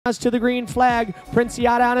To the green flag,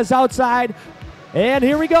 Princiata on his outside, and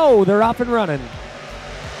here we go, they're up and running.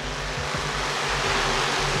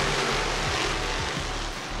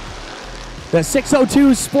 The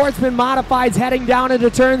 602 Sportsman Modifieds heading down into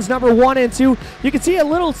turns number 1 and 2. You can see a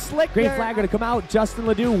little slick. Green flag going to come out. Justin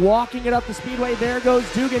Ledoux walking it up the speedway. There goes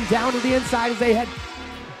Dugan down to the inside as they head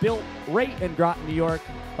built right in Groton, New York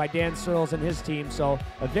by Dan Searles and his team. So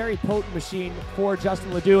a very potent machine for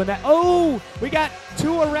Justin Ledoux. And that, oh, we got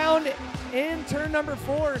 2 around in turn number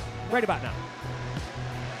 4 right about now.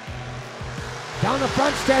 Down the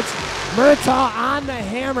front stretch, Murtaugh on the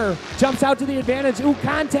hammer, jumps out to the advantage. Ooh,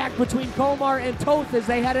 contact between Komar and Toth as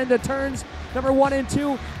they head into turns number 1 and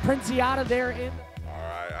 2. Princiata there in. All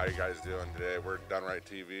right, how you guys doing today? We're Done Right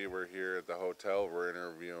TV. We're here at the hotel. We're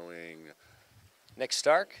interviewing Nick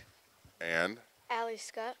Stark and Ali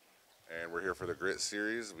Scutt. And we're here for the Grit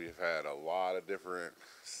Series. We've had a lot of different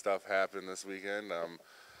stuff happen this weekend.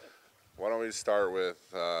 Why don't we start with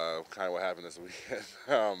kind of what happened this weekend?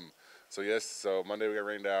 So Monday we got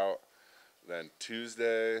rained out, then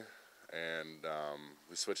Tuesday, and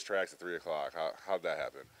we switched tracks at 3 o'clock. How'd that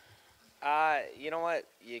happen? You know what?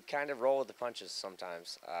 You kind of roll with the punches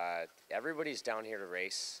sometimes. Everybody's down here to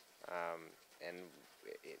race, and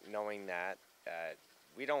knowing that,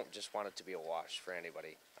 we don't just want it to be a wash for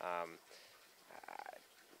anybody.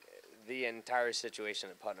 The entire situation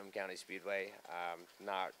at Putnam County Speedway,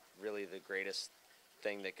 not really the greatest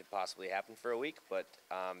thing that could possibly happen for a week, but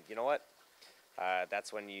you know what?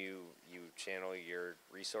 That's when you channel your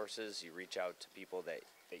resources, you reach out to people that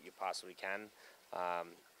you possibly can.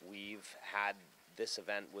 We've had this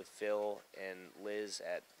event with Phil and Liz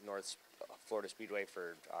at North Florida Speedway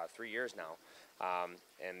for 3 years now,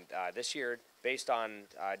 and this year, based on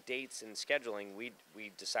dates and scheduling,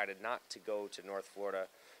 we decided not to go to North Florida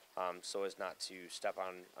so as not to step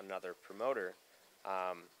on another promoter.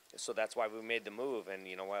 So that's why we made the move, and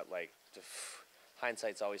you know what, like,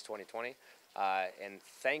 hindsight's always 20/20, and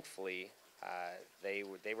thankfully they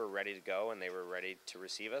were ready to go and they were ready to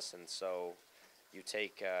receive us, and so you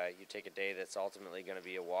take a day that's ultimately going to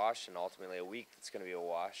be a wash, and ultimately a week that's going to be a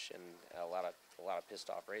wash, and a lot of pissed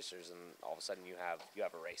off racers, and all of a sudden you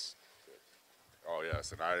have a race. Oh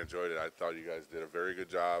yes, and I enjoyed it. I thought you guys did a very good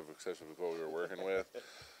job, especially with what we were working with. It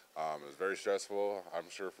was very stressful, I'm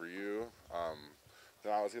sure, for you.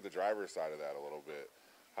 Now let's get the driver's side of that a little bit.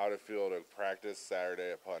 How did it feel to practice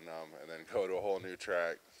Saturday at Putnam and then go to a whole new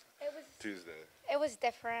track Tuesday? It was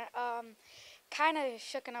different. Kind of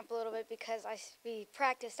shooken up a little bit because we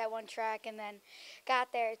practiced at one track and then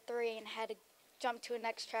got there at 3 and had to jump to a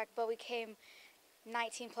next track, but we came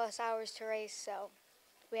 19 plus hours to race, so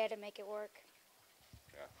we had to make it work.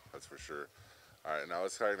 Yeah, that's for sure. All right, now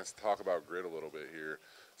let's kind of talk about grit a little bit here.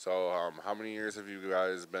 So how many years have you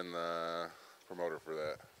guys been the promoter for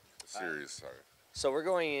that series? Sorry. So we're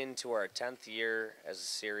going into our 10th year as a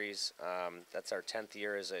series. That's our 10th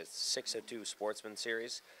year as a 602 Sportsman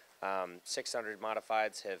Series. 600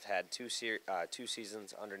 Modifieds have had two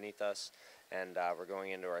seasons underneath us, and we're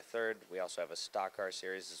going into our 3rd. We also have a stock car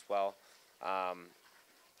series as well.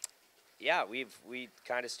 Yeah, we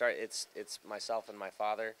kind of started. It's myself and my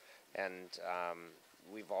father, and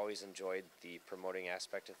we've always enjoyed the promoting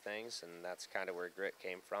aspect of things, and that's kind of where grit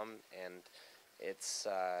came from. And it's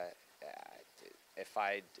if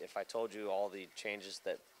I told you all the changes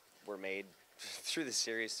that were made through the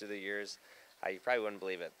series through the years, you probably wouldn't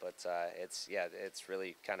believe it. But it's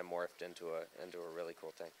really kind of morphed into a really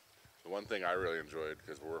cool thing. The one thing I really enjoyed,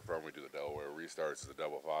 because where we're from, we do the Delaware restarts, the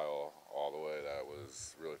double file all the way. That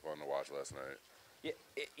was really fun to watch last night. Yeah,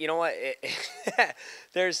 you know what?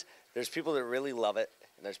 There's people that really love it,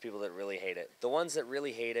 and there's people that really hate it. The ones that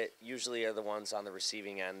really hate it usually are the ones on the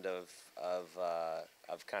receiving end of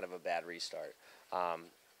kind of a bad restart.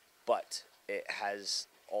 But it has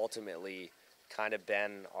ultimately kind of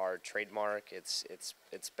been our trademark. It's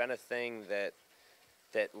been a thing that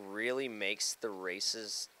really makes the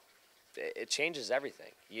races. It changes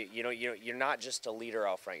everything. You know, you're not just a leader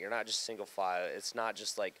out front. You're not just single file. It's not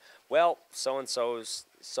just like, well, so and so's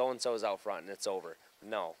out front and it's over.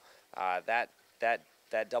 No, that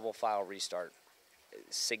double file restart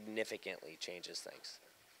significantly changes things.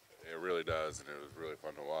 It really does, and it was really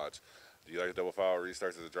fun to watch. Do you like double file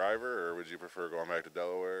restarts as a driver, or would you prefer going back to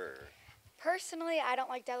Delaware? Or? Personally, I don't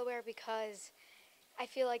like Delaware because I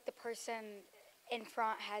feel like the person in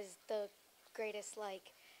front has the greatest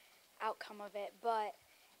outcome of it, but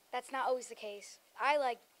that's not always the case. I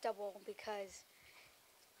like double because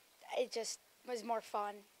it just was more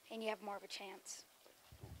fun and you have more of a chance.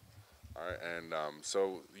 All right, and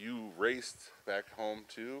so you raced back home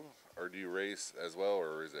too, or do you race as well,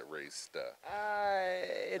 or is it raced?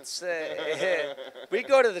 It's we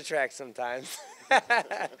go to the track sometimes.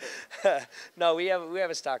 No, we have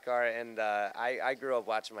a stock car, and I grew up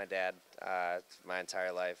watching my dad my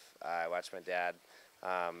entire life. I watched my dad.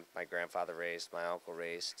 My grandfather raced. My uncle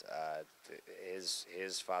raced.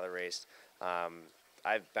 His father raced.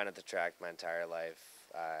 I've been at the track my entire life.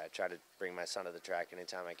 I try to bring my son to the track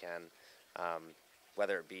anytime I can,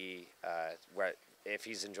 whether it be if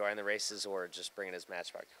he's enjoying the races or just bringing his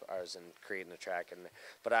matchbox cars and creating a track.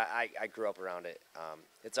 But I grew up around it.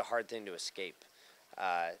 It's a hard thing to escape.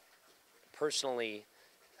 Personally,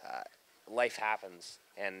 life happens,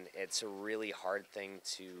 and it's a really hard thing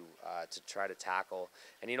to try to tackle.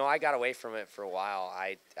 And I got away from it for a while.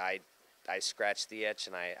 I scratched the itch,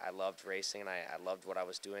 and I loved racing, and I loved what I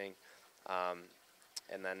was doing.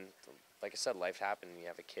 And then, like I said, life happened. You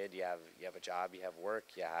have a kid, you have a job, you have work,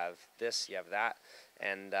 you have this, you have that,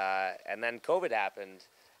 and then COVID happened,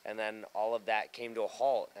 and then all of that came to a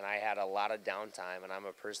halt, and I had a lot of downtime, and I'm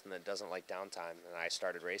a person that doesn't like downtime, and I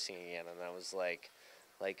started racing again, and I was like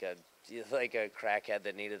a crackhead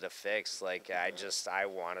that needed a fix. Like I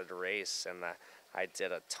wanted to race, and I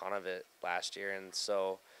did a ton of it last year, and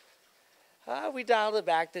so we dialed it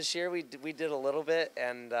back this year. We did a little bit,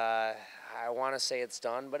 and I want to say it's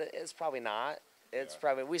done, but it's probably not. It's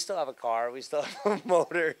probably, we still have a car, we still have a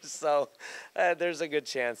motor, so there's a good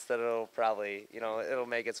chance that it'll probably, it'll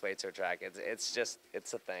make its way to a track. It's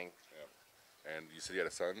a thing. Yeah. And you said you had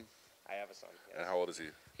a son? I have a son. Yes. And how old is he?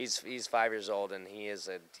 He's 5 years old, and he is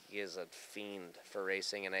a fiend for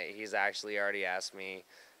racing, and he's actually already asked me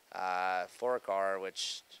for a car,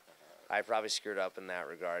 which I probably screwed up in that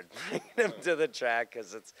regard, bringing him to the track,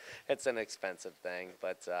 because it's an expensive thing.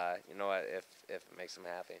 But you know what? If it makes him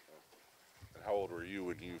happy. And how old were you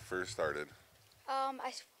when you first started?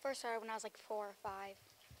 I first started when I was like 4 or 5.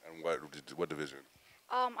 And what division?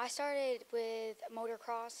 I started with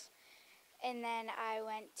motocross, and then I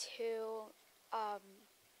went to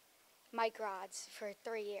Mike Rods for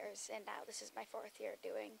 3 years, and now this is my 4th year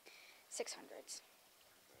doing 600s.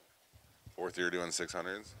 4th year doing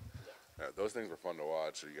 600s? Yeah, those things were fun to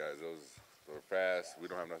watch, you guys. Those were fast. We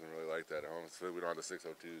don't have nothing really like that at home. So we don't have the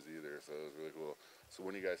 602s either, so it was really cool. So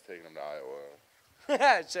when are you guys taking them to Iowa?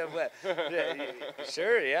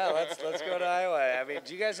 Sure, yeah. Let's go to Iowa. I mean,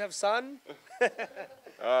 do you guys have sun?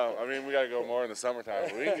 I mean, we got to go more in the summertime,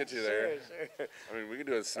 but we can get you there. Sure. I mean, we can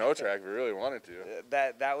do a snow track if we really wanted to.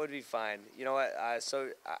 That would be fine. You know what?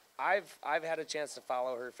 I've had a chance to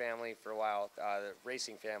follow her family for a while, the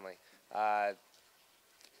racing family.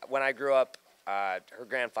 When I grew up, her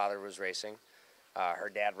grandfather was racing. Her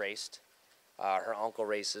dad raced. Her uncle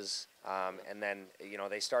races. And then,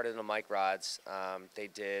 they started in the Mike Rods. They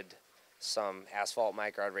did some asphalt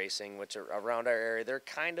Mike Rod racing, which are around our area.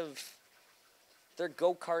 They're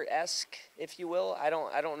go-kart-esque, if you will. I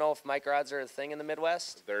don't know if Mike Rods are a thing in the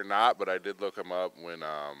Midwest. They're not, but I did look them up when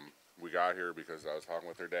we got here because I was talking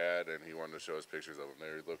with her dad, and he wanted to show us pictures of them.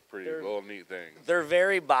 They look pretty little neat things. They're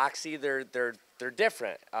very boxy. They're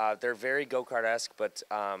different. They're very go-kart-esque, but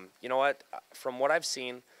you know what? From what I've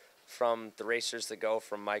seen, from the racers that go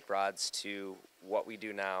from Mike Rods to what we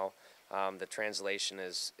do now, the translation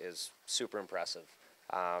is super impressive.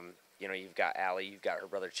 You've got Ali, you've got her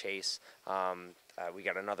brother Chase. We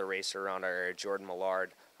got another racer around our area, Jordan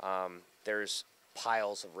Millard. There's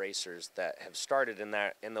piles of racers that have started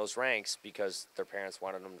in those ranks because their parents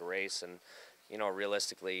wanted them to race. And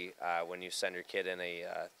realistically, when you send your kid in a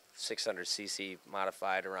 600cc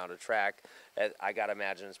modified around a track, I gotta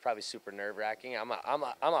imagine it's probably super nerve-wracking. I'm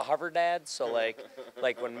a hover dad, so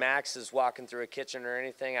like when Max is walking through a kitchen or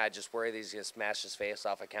anything, I just worry that he's gonna smash his face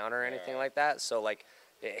off a counter or anything like that. So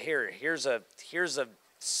here's a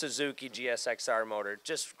Suzuki GSXR motor,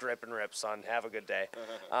 just grip and rip, son. Have a good day.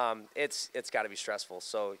 It's got to be stressful.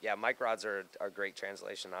 So yeah, Mike Rods are a great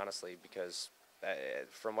translation, honestly, because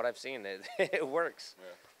from what I've seen, it works.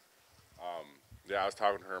 Yeah, I was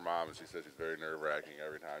talking to her mom, and she said she's very nerve-wracking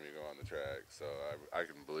every time you go on the track. So I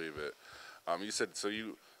can believe it. You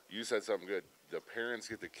said something good. The parents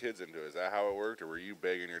get the kids into it. Is that how it worked, or were you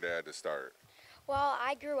begging your dad to start? Well,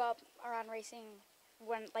 I grew up around racing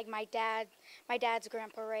when, my dad's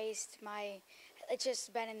grandpa raced.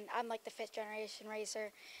 I'm like the 5th generation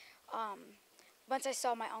racer. Once I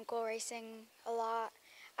saw my uncle racing a lot,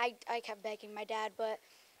 I kept begging my dad, but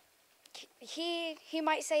he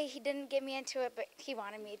might say he didn't get me into it, but he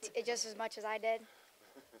wanted me to, just as much as I did.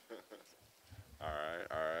 All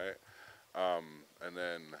right. And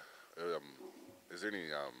then, is there any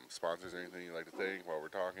sponsors or anything you'd like to thank while we're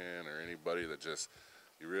talking, or anybody that just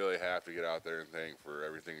you really have to get out there and thank for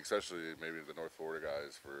everything, especially maybe the North Florida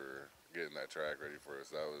guys for getting that track ready for us.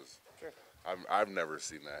 That was, Sure. I've never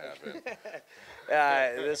seen that happen.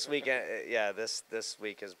 This weekend, this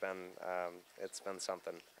week has been it's been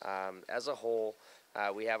something. As a whole,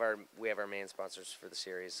 we have our main sponsors for the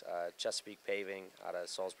series, Chesapeake Paving out of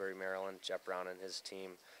Salisbury, Maryland. Jeff Brown and his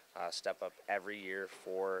team step up every year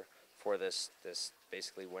for this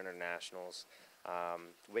basically Winter Nationals.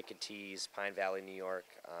 Wicked Tees, Pine Valley, New York.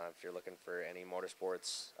 If you're looking for any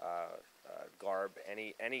motorsports garb,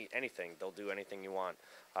 anything, they'll do anything you want.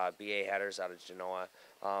 BA Headers out of Genoa.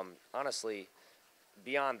 Honestly,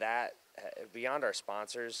 beyond that, beyond our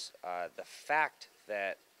sponsors, the fact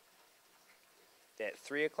that at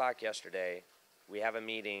 3 o'clock yesterday, we have a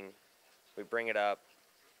meeting, we bring it up,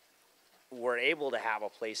 we're able to have a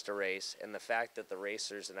place to race, and the fact that the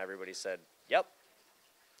racers and everybody said, yep,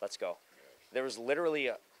 let's go. There was literally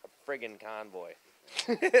a friggin' convoy.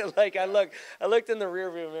 Like, I looked in the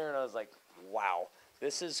rearview mirror and I was like, wow,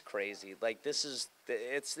 this is crazy. Like, I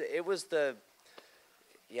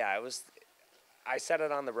said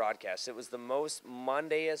it on the broadcast. It was the most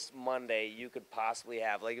Mondayest Monday you could possibly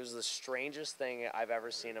have. Like, it was the strangest thing I've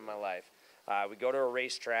ever seen in my life. We go to a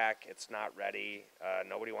racetrack. It's not ready.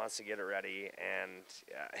 Nobody wants to get it ready. And,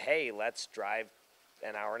 hey, let's drive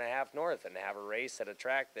an hour and a half north and have a race at a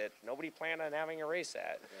track that nobody planned on having a race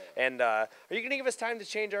at. Yeah. And are you going to give us time to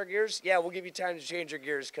change our gears? Yeah, we'll give you time to change your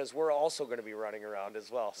gears because we're also going to be running around as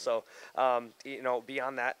well. So,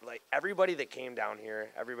 beyond that, like everybody that came down here,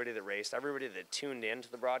 everybody that raced, everybody that tuned in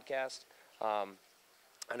to the broadcast, I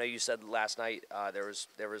know you said last night there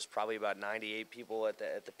was probably about 98 people at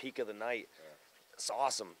the peak of the night. Yeah. It's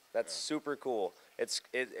awesome. That's super cool.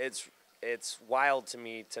 It's wild to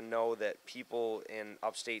me to know that people in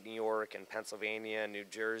upstate New York and Pennsylvania, New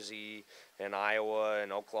Jersey, and Iowa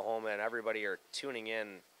and Oklahoma and everybody are tuning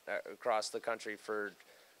in across the country for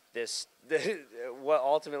this what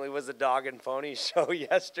ultimately was a dog and pony show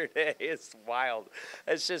yesterday. It's wild.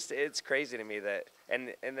 It's crazy to me that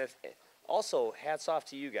also hats off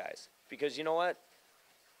to you guys because you know what?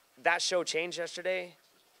 That show changed yesterday,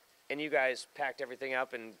 and you guys packed everything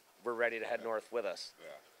up and were ready to head north with us. Yeah.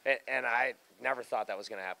 And I never thought that was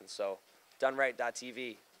going to happen. So,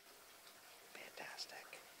 doneright.tv.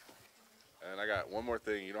 Fantastic. And I got one more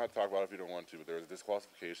thing. You don't have to talk about it if you don't want to, but there was a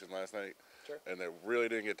disqualification last night. Sure. And that really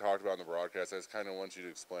didn't get talked about in the broadcast. I just kind of want you to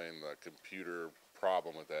explain the computer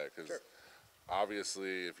problem with that. Because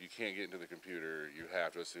obviously, if you can't get into the computer, you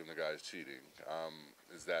have to assume the guy's cheating.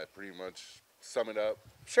 Is that pretty much sum it up?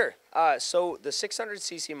 Sure. So the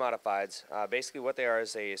 600cc modifieds, basically what they are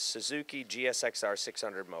is a Suzuki GSXR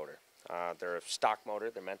 600 motor. They're a stock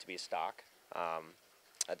motor. They're meant to be stock.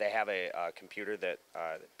 They have a computer that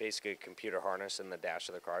basically a computer harness in the dash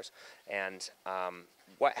of the cars. And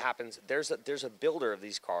what happens? There's a builder of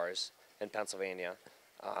these cars in Pennsylvania,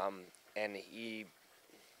 and he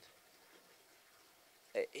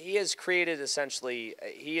has created essentially,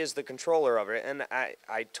 he is the controller of it, and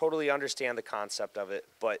I totally understand the concept of it,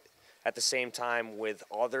 but at the same time with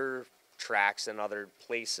other tracks and other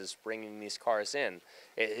places bringing these cars in,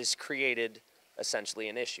 it has created essentially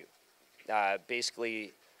an issue.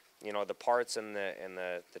 Basically, you know, the parts and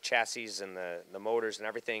the chassis and the motors and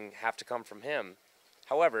everything have to come from him.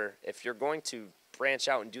 However, if you're going to branch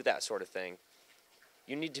out and do that sort of thing,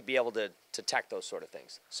 you need to be able to tech those sort of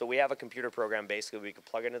things. So we have a computer program. Basically, we can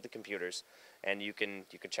plug into the computers, and you can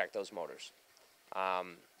check those motors.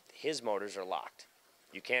 His motors are locked.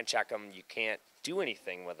 You can't check them. You can't do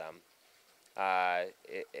anything with them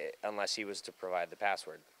unless he was to provide the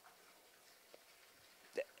password.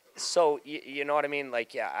 So you know what I mean?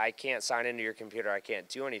 Like, yeah, I can't sign into your computer. I can't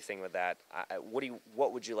do anything with that.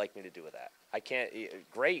 What would you like me to do with that? I can't.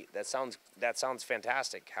 Great. That sounds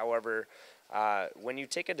fantastic. However, when you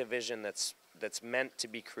take a division that's meant to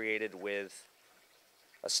be created with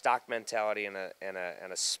a stock mentality and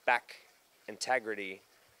a spec integrity,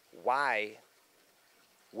 why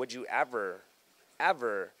would you ever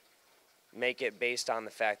make it based on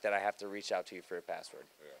the fact that I have to reach out to you for a password?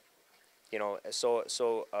 Yeah. You know,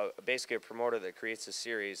 so basically a promoter that creates a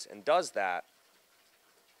series and does that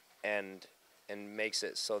and makes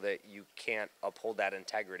it so that you can't uphold that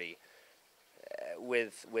integrity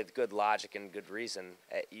with good logic and good reason,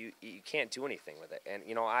 you can't do anything with it. And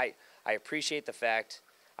you know, I appreciate the fact,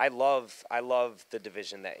 I love the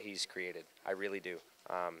division that he's created. I really do.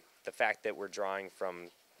 The fact that we're drawing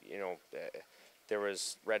from, you know, there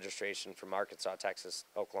was registration from Arkansas, Texas,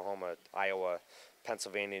 Oklahoma, Iowa,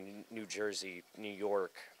 Pennsylvania, New Jersey, New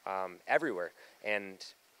York, everywhere. And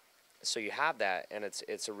so you have that, and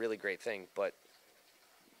it's a really great thing. But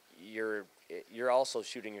you're also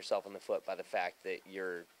shooting yourself in the foot by the fact that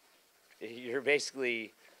you're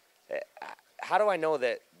basically. How do I know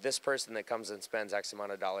that this person that comes and spends X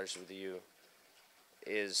amount of dollars with you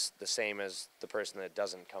is the same as the person that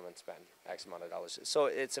doesn't come and spend X amount of dollars? So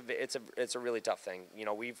it's a really tough thing. You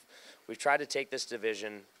know, we've tried to take this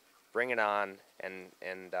division, bring it on, and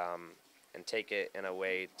take it in a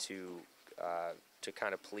way to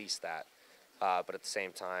kind of police that, but at the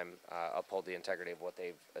same time uphold the integrity of what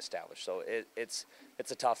they've established. So it's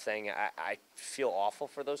a tough thing. I feel awful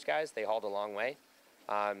for those guys. They hauled a long way,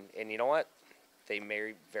 and you know what? They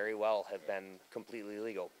may very well have been completely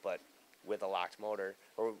legal, but with a locked motor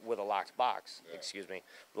or with a locked box, excuse me,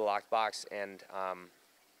 with a locked box, and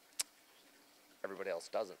everybody else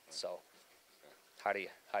doesn't. So how do you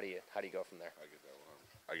go from there?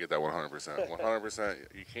 I get that 100%. 100%.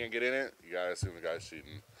 You can't get in it. You gotta assume the guy's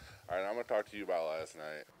cheating. All right, I'm gonna talk to you about last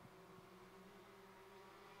night.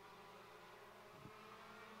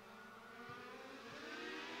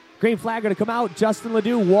 Green flag going to come out. Justin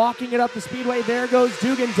Ledoux walking it up the speedway. There goes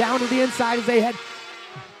Dugan down to the inside as they head.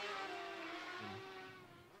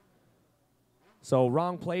 So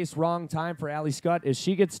wrong place, wrong time for Ali Scutt as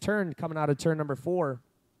she gets turned coming out of turn number 4.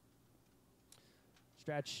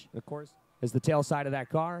 Stretch, of course, is the tail side of that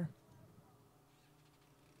car.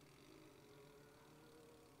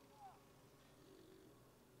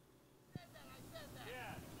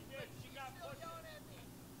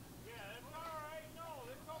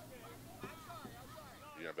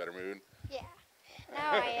 You in a better mood? Yeah,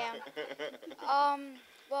 now I am.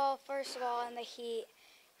 Well, first of all, in the heat,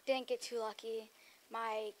 didn't get too lucky.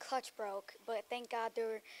 My clutch broke, but thank God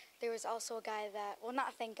there was also a guy that, well,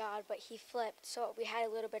 not thank God, but he flipped, so we had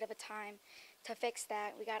a little bit of a time to fix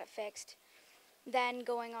that. We got it fixed. Then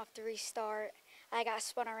going off the restart, I got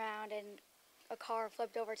spun around and a car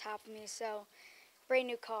flipped over top of me, so brand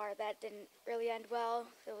new car. That didn't really end well.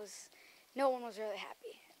 No one was really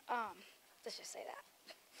happy. Let's just say that.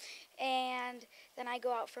 And then I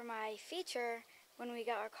go out for my feature when we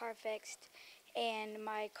got our car fixed, and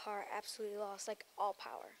my car absolutely lost like all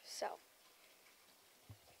power. So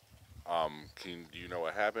Do you know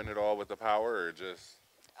what happened at all with the power, or just?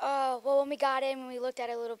 well, when we got in, when we looked at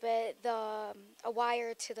it a little bit, a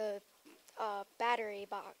wire to the battery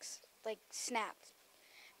box like snapped.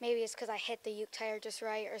 Maybe it's because I hit the Uke tire just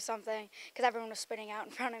right or something, because everyone was spinning out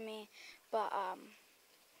in front of me. But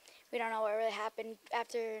we don't know what really happened.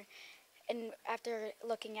 After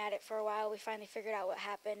looking at it for a while, we finally figured out what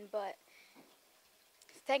happened. But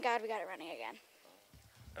thank God we got it running again.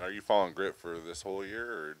 And are you following Grit for this whole year,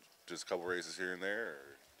 or just a couple races here and there,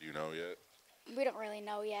 or do you know yet? We don't really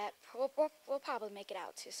know yet. We'll probably make it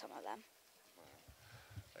out to some of them.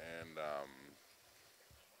 And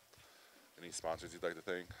any sponsors you'd like to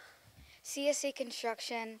thank? CSC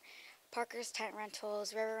Construction, Parker's Tent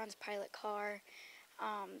Rentals, River Runs Pilot Car,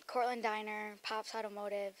 Cortland Diner, Pops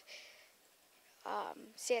Automotive,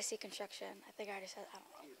 CSC Construction. I think I already said that.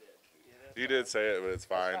 I don't know. You did say it, but it's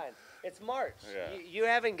fine. It's fine. It's March. Yeah. You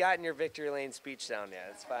haven't gotten your Victory Lane speech down yet.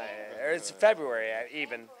 It's fine. Or it's February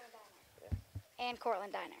even. And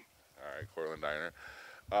Cortland Diner. All right, Cortland Diner.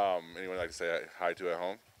 Anyone like to say hi to at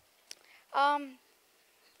home?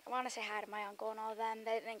 I want to say hi to my uncle and all of them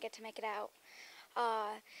that didn't get to make it out.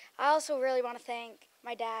 I also really want to thank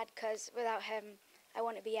my dad, because without him, I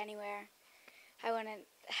wouldn't be anywhere. I wouldn't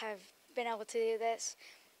have been able to do this.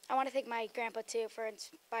 I want to thank my grandpa, too, for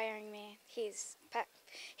inspiring me. He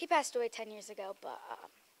passed away 10 years ago, but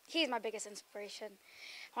he's my biggest inspiration.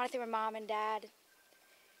 I want to thank my mom and dad,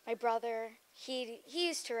 my brother. He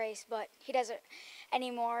used to race, but he doesn't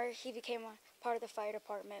anymore. He became a part of the fire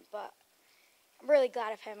department, but I'm really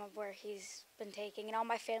glad of him, of where he's been taking, and all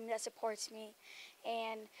my family that supports me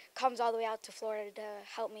and comes all the way out to Florida to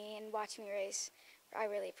help me and watch me race. I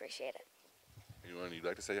really appreciate it. Anyone you'd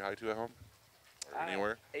like to say hi to at home? Or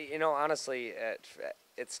anywhere? You know, honestly,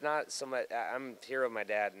 it's not so much. I'm here with my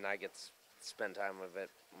dad, and I get to spend time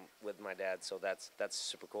with my dad, so that's a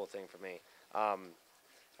super cool thing for me.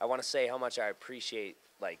 I want to say how much I appreciate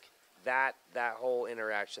like that whole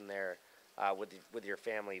interaction there with your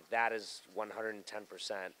family. That is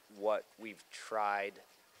 110% what we've tried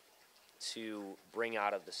to bring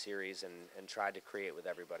out of the series and tried to create with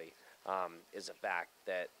everybody, is the fact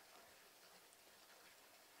that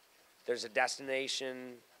there's a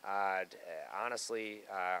destination. Honestly,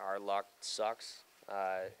 our luck sucks,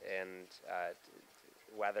 and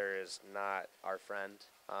weather is not our friend.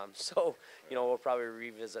 So, you know, we'll probably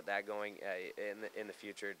revisit that going in the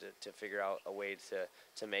future to figure out a way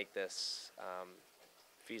to make this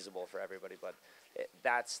feasible for everybody, but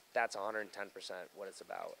that's 110% what it's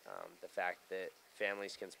about. The fact that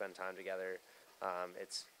families can spend time together.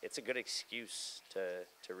 It's a good excuse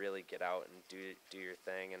to really get out and do your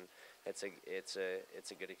thing, and it's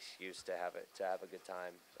a good excuse to have a good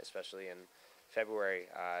time, especially in February.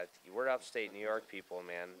 We're upstate New York people,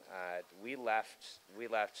 man. We left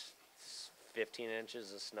 15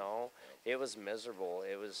 inches of snow. It was miserable.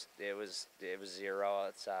 It was 0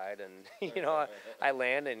 outside, and you know, I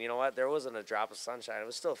landed, and you know what? There wasn't a drop of sunshine. It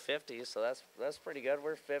was still 50, so that's pretty good.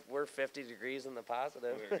 We're 50 degrees in the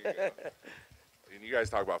positive. And you guys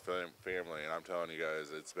talk about family, and I'm telling you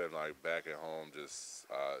guys, it's been like back at home, just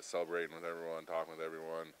celebrating with everyone, talking with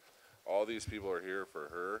everyone. All these people are here for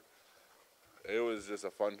her. It was just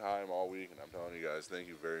a fun time all week, and I'm telling you guys, thank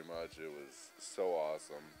you very much. It was so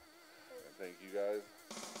awesome. And thank you guys.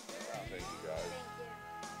 Thank you guys.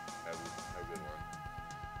 Have a good one.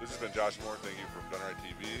 This has been Josh Moore. Thank you from Gunride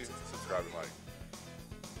TV. Subscribe and like.